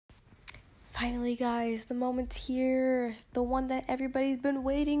Finally, guys, the moment's here. The one that everybody's been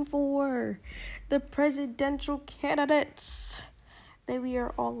waiting for. The presidential candidates that we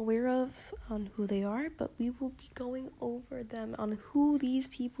are all aware of on who they are, but we will be going over them on who these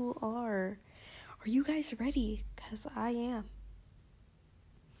people are. Are you guys ready? Because I am.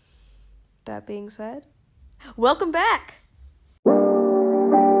 That being said, welcome back!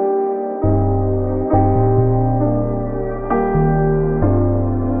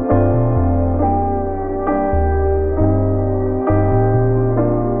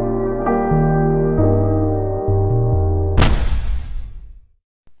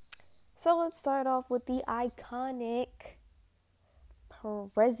 So let's start off with the iconic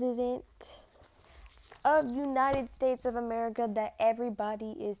president of United States of America that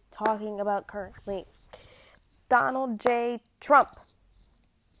everybody is talking about currently, Donald J. Trump.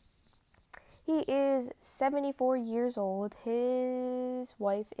 He is 74 years old. His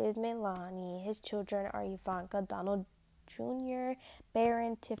wife is Melania. His children are Ivanka, Donald Jr.,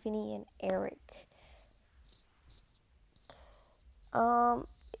 Barron, Tiffany, and Eric.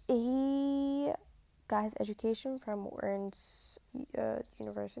 He got his education from Warren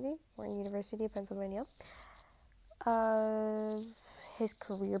University of Pennsylvania. His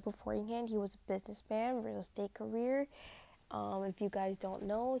career beforehand, he was a businessman, real estate career. If you guys don't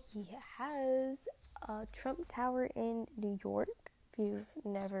know, he has a Trump Tower in New York. If you've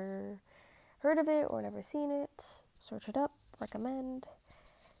never heard of it or never seen it, search it up, recommend.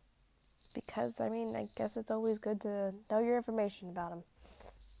 Because, I guess it's always good to know your information about him.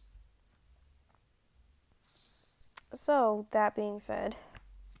 So, that being said,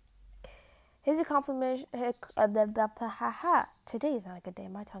 his accomplishment, today's not a good day,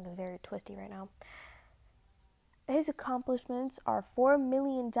 my tongue is very twisty right now. His accomplishments are 4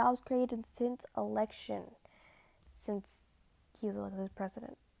 million jobs created since he was elected as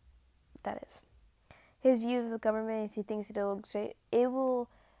president, that is. His view of the government is he thinks it will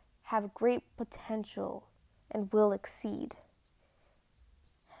have great potential and will exceed.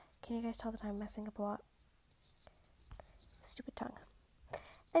 Can you guys tell that I'm messing up a lot? Stupid tongue.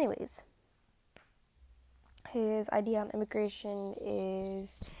 Anyways, his idea on immigration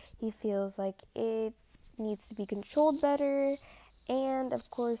is he feels like it needs to be controlled better, and of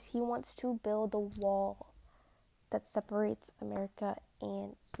course he wants to build a wall that separates America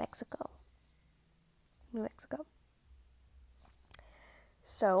and New Mexico.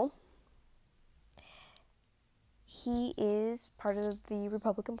 So, he is part of the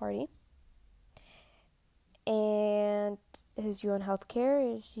Republican Party. And his view on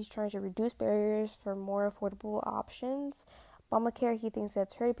healthcare is he's trying to reduce barriers for more affordable options. Obamacare, he thinks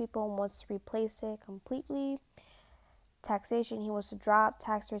that's hurting people and wants to replace it completely. Taxation, he wants to drop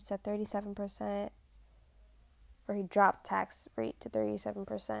tax rates to 37%. Or he dropped tax rate to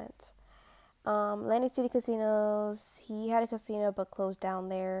 37%. Atlantic City casinos, he had a casino but closed down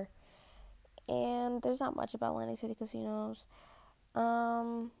there. And there's not much about Atlantic City casinos.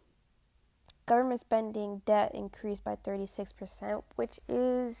 Government spending, debt increased by 36%, which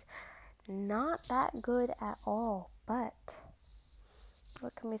is not that good at all, but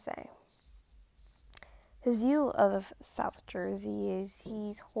what can we say? His view of South Jersey is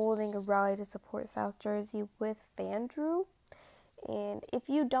he's holding a rally to support South Jersey with Vandrew. And if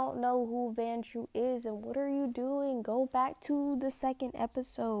you don't know who Vandrew is and what are you doing, go back to the second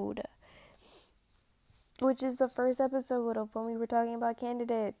episode, which is the first episode of when we were talking about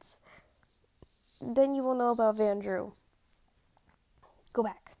candidates. Then you will know about Vandrew. Go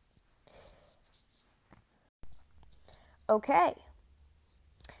back. Okay.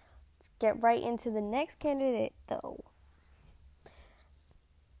 Let's get right into the next candidate, though.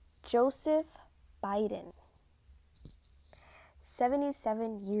 Joseph Biden.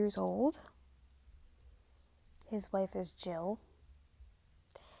 77 years old. His wife is Jill.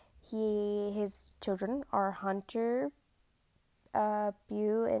 His children are Hunter,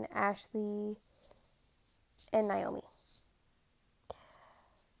 Beau, and Ashley, and Naomi.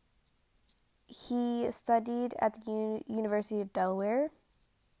 He studied at the University of Delaware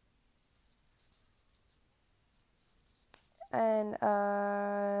and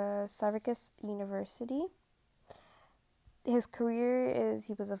Syracuse University. His career is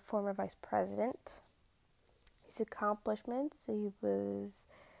he was a former vice president. His accomplishments, he was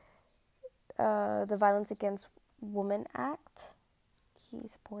the Violence Against Women Act. He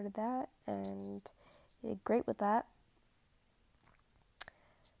supported that and he did great with that.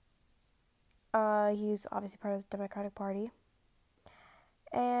 He's obviously part of the Democratic Party.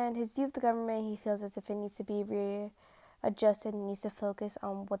 And his view of the government, he feels as if it needs to be readjusted and needs to focus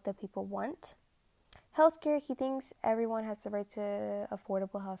on what the people want. Healthcare, he thinks everyone has the right to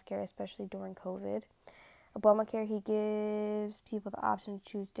affordable healthcare, especially during COVID. Obamacare, he gives people the option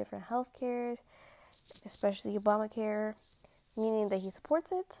to choose different healthcares, especially Obamacare, meaning that he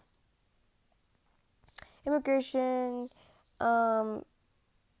supports it. Immigration, he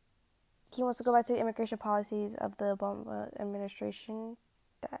wants to go back to the immigration policies of the Obama administration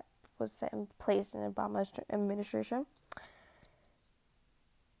that was set in place in the Obama administration.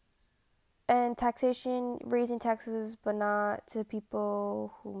 And taxation, raising taxes, but not to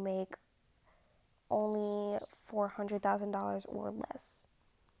people who make only $400,000 or less.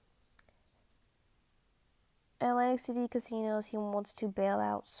 Atlantic City casinos, he wants to bail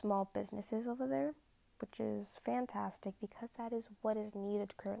out small businesses over there, which is fantastic because that is what is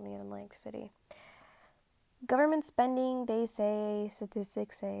needed currently in Atlantic City. Government spending,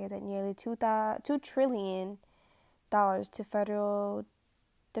 statistics say that nearly $2 trillion to federal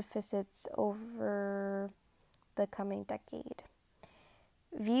deficits over the coming decade.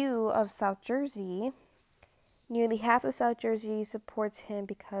 View of South Jersey, nearly half of South Jersey supports him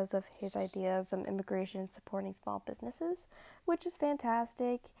because of his ideas of immigration supporting small businesses, which is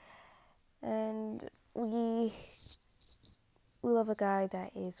fantastic. And we love a guy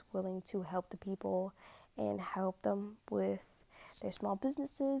that is willing to help the people and help them with their small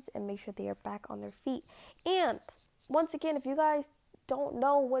businesses and make sure they are back on their feet. And once again, if you guys don't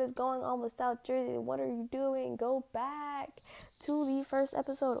know what is going on with South Jersey, what are you doing? Go back to the first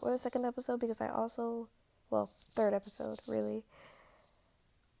episode or the second episode, because third episode really,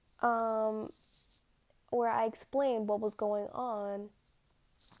 where I explained what was going on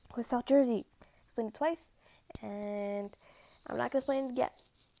with South Jersey. Explained it twice, and I'm not gonna explain it yet.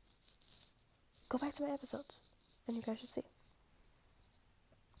 Go back to my episodes, and you guys should see.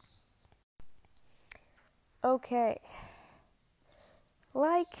 Okay.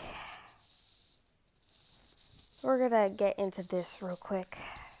 We're gonna get into this real quick.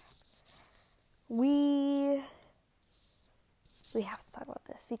 We have to talk about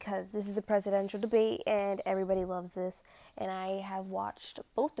this because this is a presidential debate and everybody loves this. And I have watched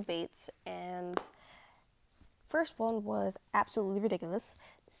both debates, and first one was absolutely ridiculous.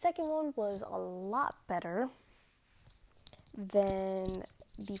 Second one was a lot better than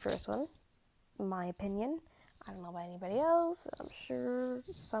the first one, in my opinion. I don't know about anybody else. I'm sure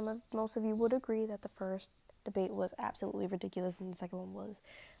most of you would agree that the first debate was absolutely ridiculous and the second one was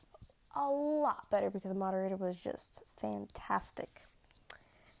a lot better because the moderator was just fantastic.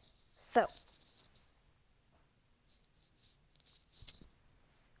 So,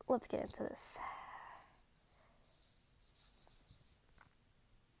 let's get into this.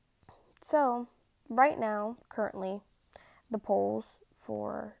 So, right now, currently, the polls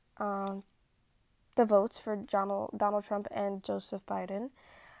for the votes for Donald Trump and Joseph Biden,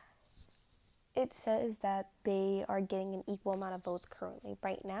 it says that they are getting an equal amount of votes currently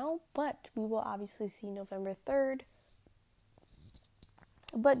right now, but we will obviously see November 3rd.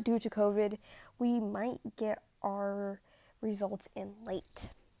 But due to COVID, we might get our results in late,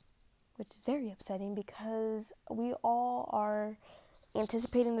 which is very upsetting because we all are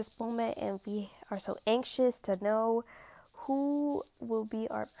anticipating this moment and we are so anxious to know who will be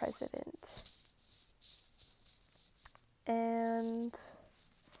our president. And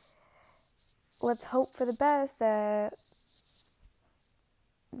let's hope for the best that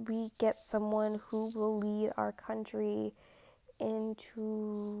we get someone who will lead our country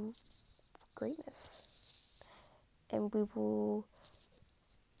into greatness. And we will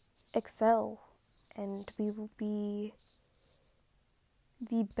excel and we will be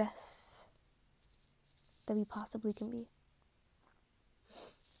the best that we possibly can be.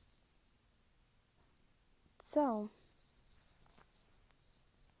 So,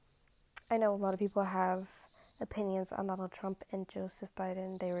 I know a lot of people have opinions on Donald Trump and Joseph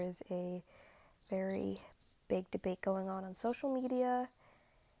Biden. There is a very big debate going on social media,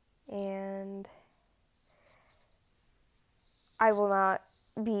 and I will not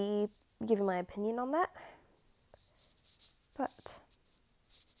be giving my opinion on that, but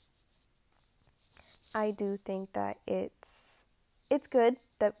I do think that it's good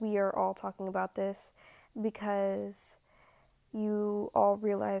that we are all talking about this because you all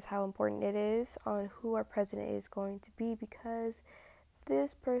realize how important it is on who our president is going to be, because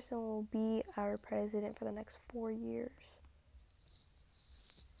this person will be our president for the next 4 years.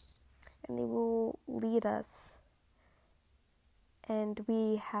 And they will lead us. And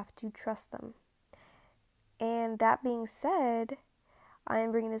we have to trust them. And that being said, I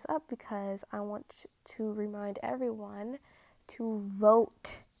am bringing this up because I want to remind everyone to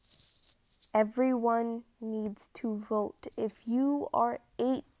vote. Everyone needs to vote. If you are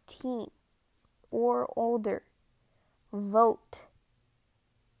 18 or older, vote.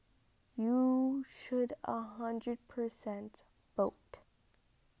 You should 100% vote.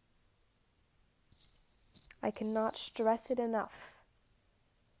 I cannot stress it enough.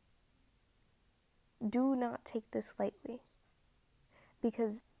 Do not take this lightly,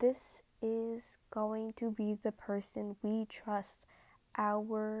 because this is going to be the person we trust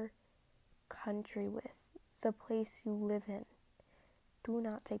our country with, the place you live in. Do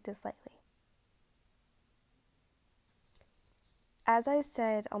not take this lightly. As I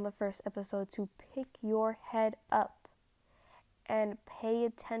said on the first episode, to pick your head up and pay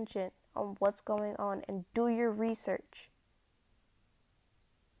attention on what's going on and do your research,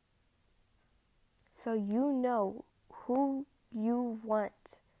 so you know who you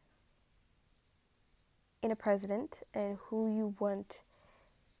want in a president and who you want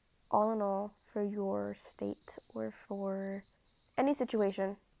all in all for your state or for any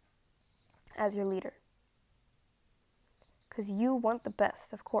situation as your leader. Because you want the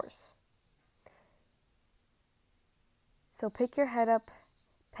best, of course. So pick your head up,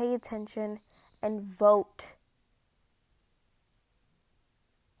 pay attention, and vote.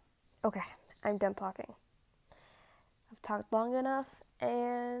 Okay, I'm done talking. I've talked long enough,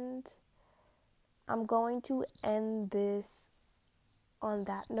 and I'm going to end this on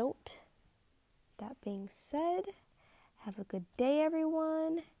that note. That being said, have a good day,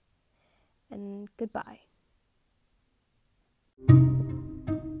 everyone, and goodbye.